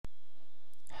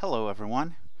Hello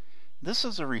everyone. This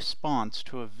is a response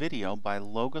to a video by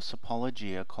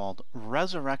LogosApologia called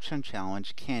Resurrection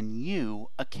Challenge, Can You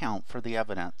Account for the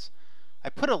Evidence? I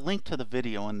put a link to the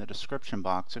video in the description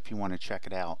box if you want to check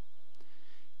it out.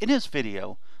 In his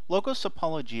video,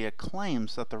 LogosApologia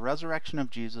claims that the resurrection of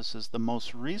Jesus is the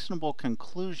most reasonable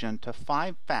conclusion to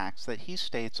 5 facts that he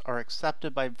states are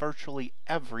accepted by virtually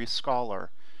every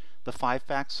scholar. The 5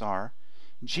 facts are: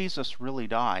 Jesus really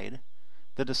died,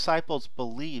 the disciples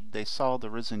believed they saw the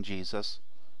risen Jesus,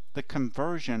 the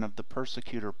conversion of the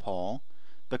persecutor Paul,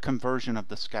 the conversion of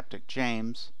the skeptic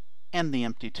James, and the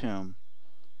empty tomb.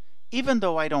 Even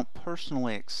though I don't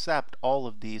personally accept all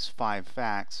of these 5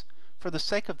 facts, for the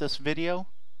sake of this video,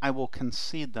 I will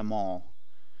concede them all.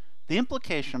 The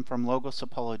implication from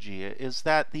LogosApologia is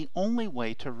that the only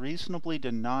way to reasonably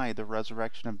deny the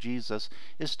resurrection of Jesus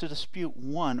is to dispute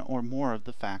one or more of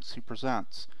the facts he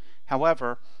presents.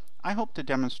 However, I hope to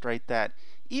demonstrate that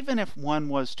even if one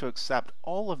was to accept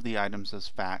all of the items as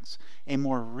facts, a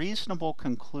more reasonable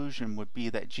conclusion would be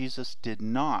that Jesus did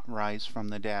not rise from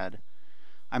the dead.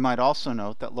 I might also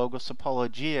note that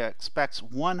LogosApologia expects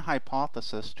one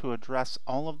hypothesis to address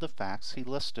all of the facts he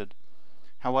listed.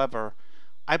 However,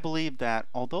 I believe that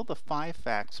although the 5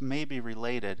 facts may be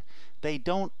related, they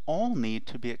don't all need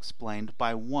to be explained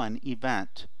by one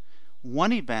event.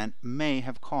 One event may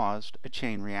have caused a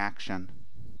chain reaction.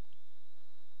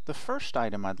 The first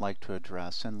item I'd like to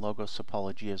address in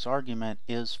LogosApologia's argument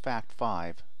is Fact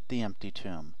 5, the empty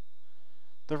tomb.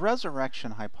 The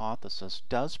resurrection hypothesis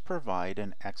does provide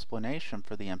an explanation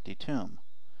for the empty tomb,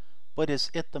 but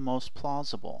is it the most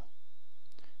plausible?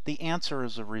 The answer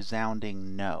is a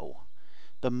resounding no.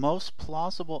 The most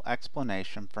plausible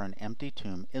explanation for an empty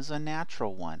tomb is a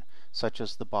natural one, such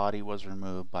as the body was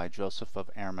removed by Joseph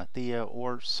of Arimathea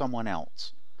or someone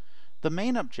else. The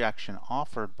main objection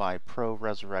offered by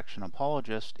pro-resurrection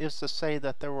apologists is to say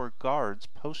that there were guards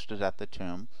posted at the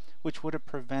tomb which would have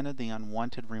prevented the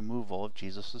unwanted removal of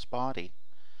Jesus' body.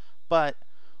 But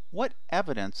what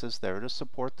evidence is there to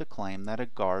support the claim that a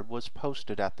guard was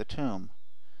posted at the tomb?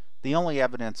 The only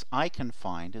evidence I can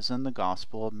find is in the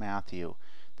Gospel of Matthew.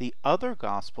 The other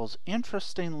Gospels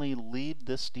interestingly leave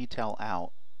this detail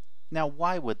out. Now,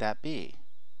 why would that be?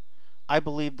 I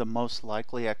believe the most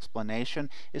likely explanation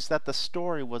is that the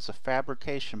story was a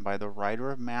fabrication by the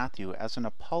writer of Matthew as an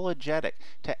apologetic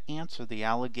to answer the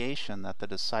allegation that the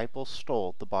disciples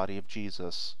stole the body of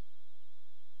Jesus.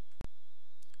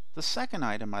 The second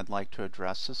item I'd like to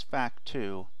address is Fact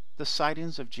 2, the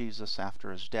sightings of Jesus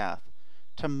after his death.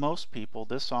 To most people,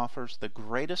 this offers the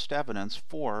greatest evidence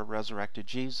for a resurrected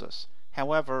Jesus.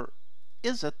 However,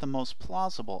 is it the most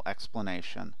plausible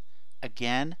explanation?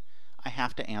 Again, I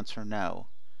have to answer no.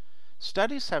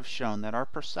 Studies have shown that our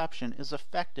perception is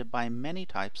affected by many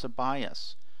types of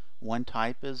bias. One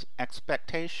type is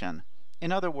expectation.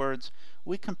 In other words,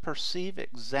 we can perceive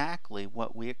exactly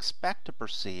what we expect to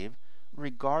perceive,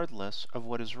 regardless of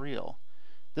what is real.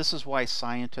 This is why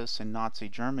scientists in Nazi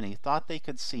Germany thought they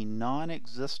could see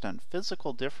non-existent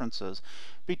physical differences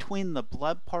between the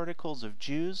blood particles of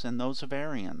Jews and those of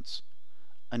Aryans.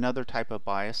 Another type of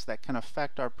bias that can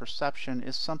affect our perception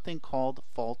is something called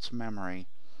false memory.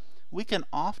 We can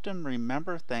often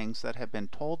remember things that have been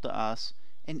told to us,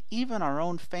 and even our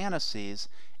own fantasies,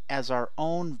 as our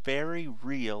own very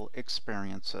real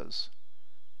experiences.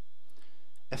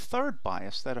 A third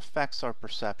bias that affects our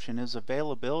perception is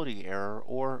availability error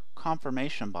or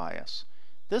confirmation bias.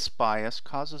 This bias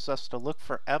causes us to look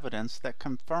for evidence that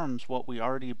confirms what we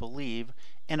already believe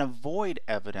and avoid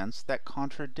evidence that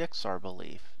contradicts our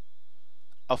belief.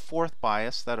 A fourth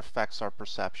bias that affects our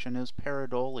perception is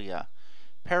pareidolia.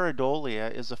 Pareidolia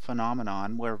is a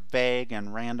phenomenon where vague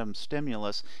and random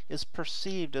stimulus is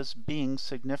perceived as being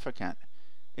significant.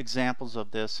 Examples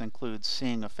of this include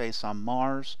seeing a face on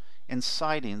Mars and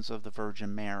sightings of the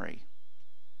Virgin Mary.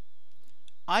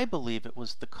 I believe it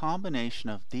was the combination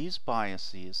of these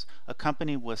biases,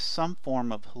 accompanied with some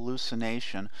form of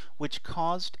hallucination, which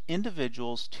caused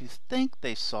individuals to think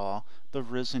they saw the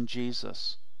risen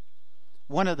Jesus.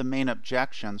 One of the main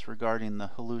objections regarding the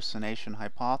hallucination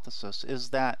hypothesis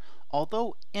is that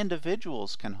although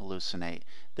individuals can hallucinate,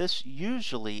 this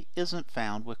usually isn't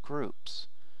found with groups.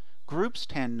 Groups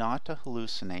tend not to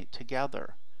hallucinate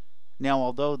together. Now,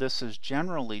 although this is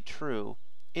generally true,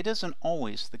 it isn't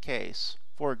always the case.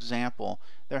 For example,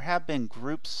 there have been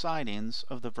group sightings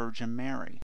of the Virgin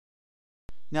Mary.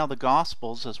 Now, the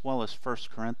Gospels, as well as 1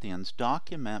 Corinthians,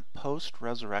 document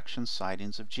post-resurrection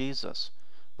sightings of Jesus.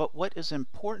 But what is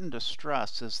important to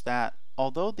stress is that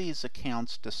although these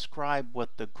accounts describe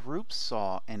what the group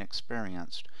saw and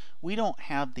experienced, we don't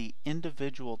have the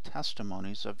individual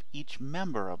testimonies of each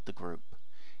member of the group.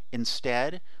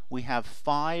 Instead, we have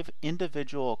 5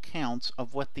 individual accounts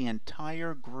of what the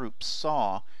entire group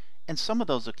saw, and some of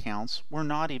those accounts were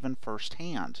not even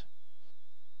firsthand.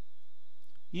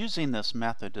 Using this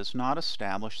method does not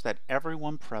establish that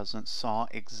everyone present saw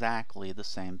exactly the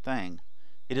same thing.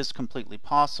 It is completely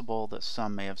possible that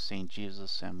some may have seen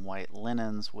Jesus in white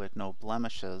linens with no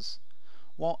blemishes,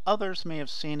 while others may have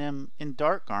seen him in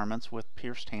dark garments with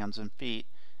pierced hands and feet,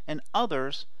 and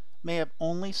others may have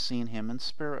only seen him in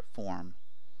spirit form.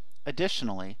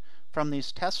 Additionally, from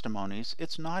these testimonies,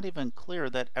 it's not even clear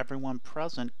that everyone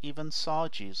present even saw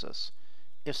Jesus.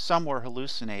 If some were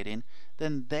hallucinating,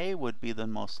 then they would be the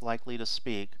most likely to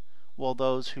speak, while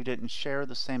those who didn't share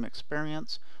the same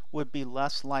experience would be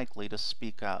less likely to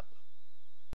speak up.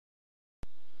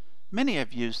 Many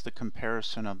have used the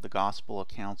comparison of the gospel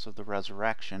accounts of the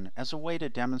resurrection as a way to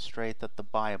demonstrate that the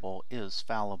Bible is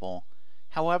fallible.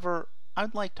 However,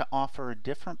 I'd like to offer a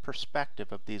different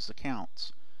perspective of these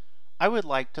accounts. I would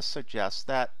like to suggest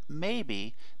that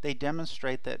maybe they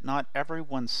demonstrate that not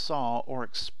everyone saw or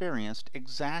experienced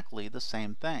exactly the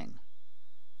same thing.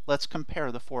 Let's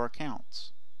compare the 4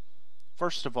 accounts.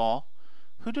 First of all,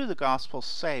 who do the Gospels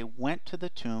say went to the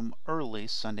tomb early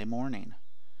Sunday morning?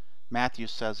 Matthew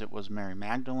says it was Mary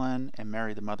Magdalene and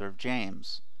Mary the mother of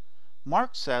James.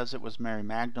 Mark says it was Mary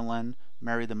Magdalene,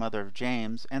 Mary the mother of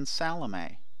James, and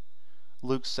Salome.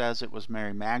 Luke says it was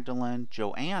Mary Magdalene,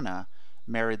 Joanna,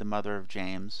 Mary the mother of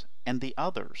James, and the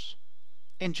others.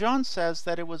 And John says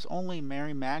that it was only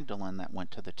Mary Magdalene that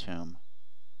went to the tomb.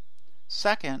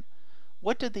 Second,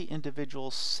 what did the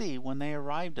individuals see when they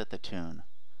arrived at the tomb?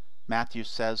 Matthew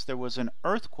says there was an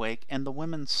earthquake and the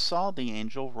women saw the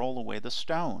angel roll away the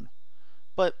stone.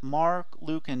 But Mark,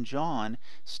 Luke, and John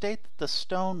state that the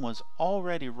stone was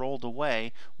already rolled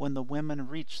away when the women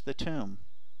reached the tomb.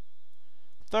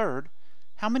 Third,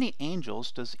 how many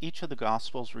angels does each of the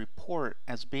Gospels report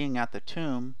as being at the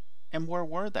tomb, and where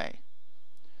were they?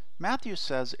 Matthew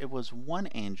says it was one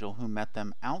angel who met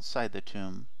them outside the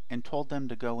tomb and told them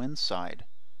to go inside.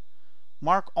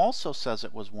 Mark also says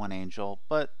it was one angel,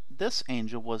 but this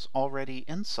angel was already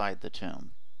inside the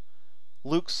tomb.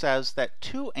 Luke says that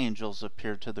 2 angels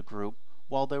appeared to the group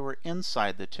while they were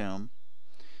inside the tomb,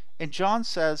 and John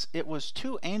says it was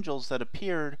 2 angels that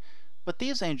appeared, but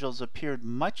these angels appeared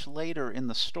much later in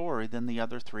the story than the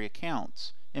other 3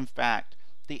 accounts. In fact,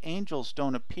 the angels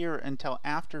don't appear until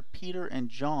after Peter and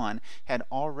John had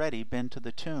already been to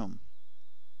the tomb.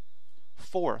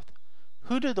 Fourth,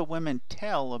 who do the women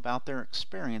tell about their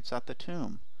experience at the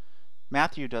tomb?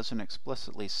 Matthew doesn't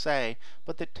explicitly say,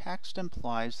 but the text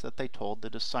implies that they told the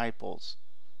disciples.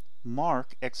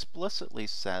 Mark explicitly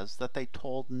says that they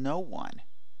told no one.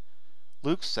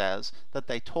 Luke says that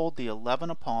they told the 11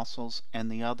 apostles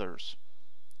and the others.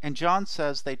 And John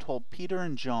says they told Peter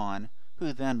and John,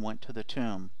 who then went to the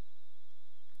tomb.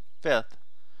 Fifth,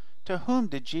 to whom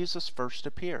did Jesus first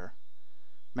appear?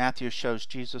 Matthew shows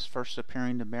Jesus first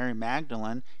appearing to Mary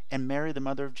Magdalene and Mary the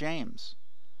mother of James.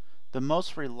 The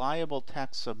most reliable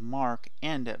texts of Mark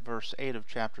end at verse 8 of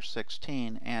chapter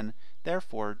 16 and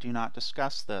therefore do not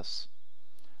discuss this.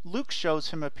 Luke shows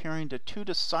him appearing to 2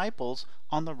 disciples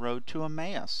on the road to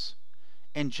Emmaus,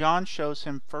 and John shows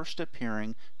him first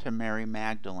appearing to Mary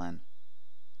Magdalene.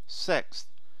 Sixth,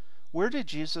 where did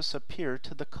Jesus appear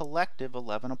to the collective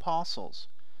 11 apostles?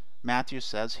 Matthew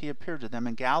says he appeared to them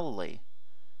in Galilee.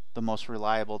 The most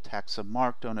reliable texts of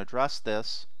Mark don't address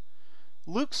this.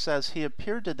 Luke says he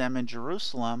appeared to them in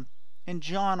Jerusalem, and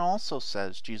John also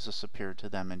says Jesus appeared to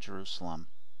them in Jerusalem.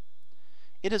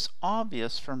 It is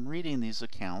obvious from reading these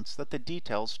accounts that the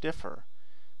details differ.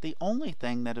 The only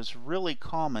thing that is really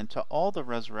common to all the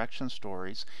resurrection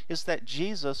stories is that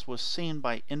Jesus was seen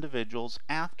by individuals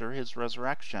after his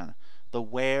resurrection. The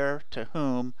where, to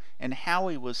whom, and how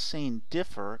he was seen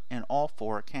differ in all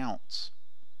 4 accounts.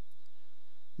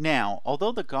 Now,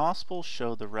 although the Gospels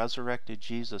show the resurrected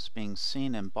Jesus being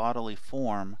seen in bodily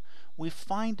form, we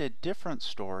find a different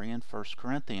story in 1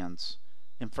 Corinthians.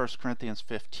 In 1 Corinthians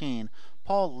 15,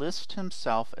 Paul lists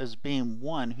himself as being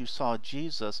one who saw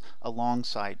Jesus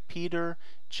alongside Peter,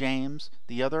 James,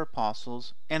 the other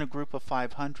apostles, and a group of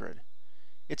 500.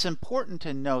 It's important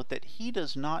to note that he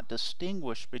does not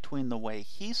distinguish between the way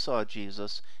he saw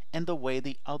Jesus and the way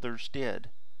the others did.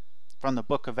 From the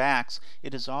book of Acts,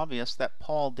 it is obvious that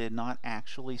Paul did not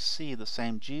actually see the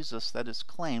same Jesus that is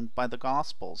claimed by the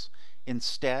Gospels.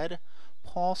 Instead,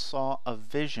 Paul saw a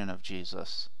vision of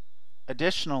Jesus.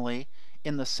 Additionally,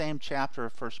 In the same chapter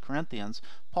of 1 Corinthians,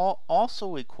 Paul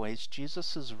also equates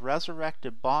Jesus'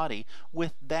 resurrected body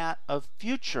with that of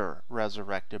future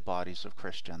resurrected bodies of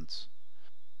Christians.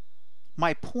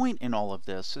 My point in all of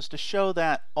this is to show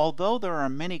that although there are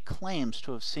many claims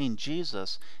to have seen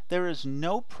Jesus, there is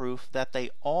no proof that they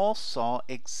all saw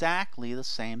exactly the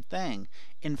same thing.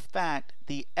 In fact,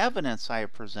 the evidence I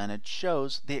have presented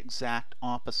shows the exact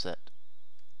opposite.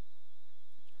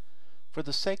 For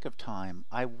the sake of time,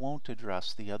 I won't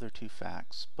address the other two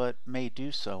facts, but may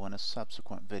do so in a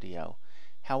subsequent video.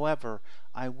 However,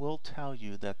 I will tell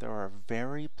you that there are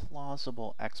very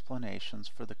plausible explanations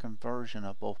for the conversion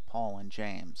of both Paul and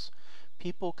James.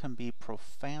 People can be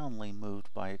profoundly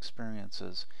moved by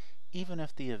experiences, even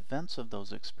if the events of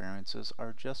those experiences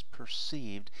are just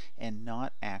perceived and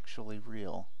not actually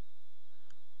real.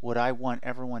 What I want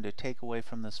everyone to take away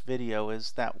from this video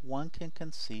is that one can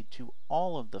concede to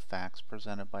all of the facts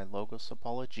presented by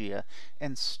LogosApologia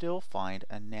and still find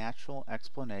a natural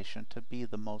explanation to be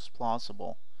the most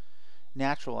plausible.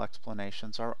 Natural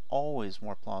explanations are always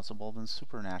more plausible than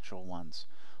supernatural ones.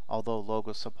 Although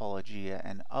LogosApologia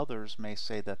and others may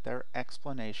say that their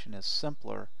explanation is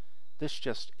simpler, this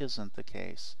just isn't the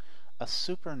case. A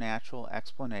supernatural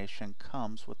explanation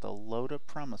comes with a load of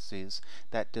premises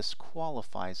that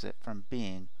disqualifies it from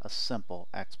being a simple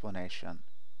explanation.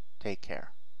 Take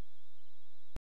care.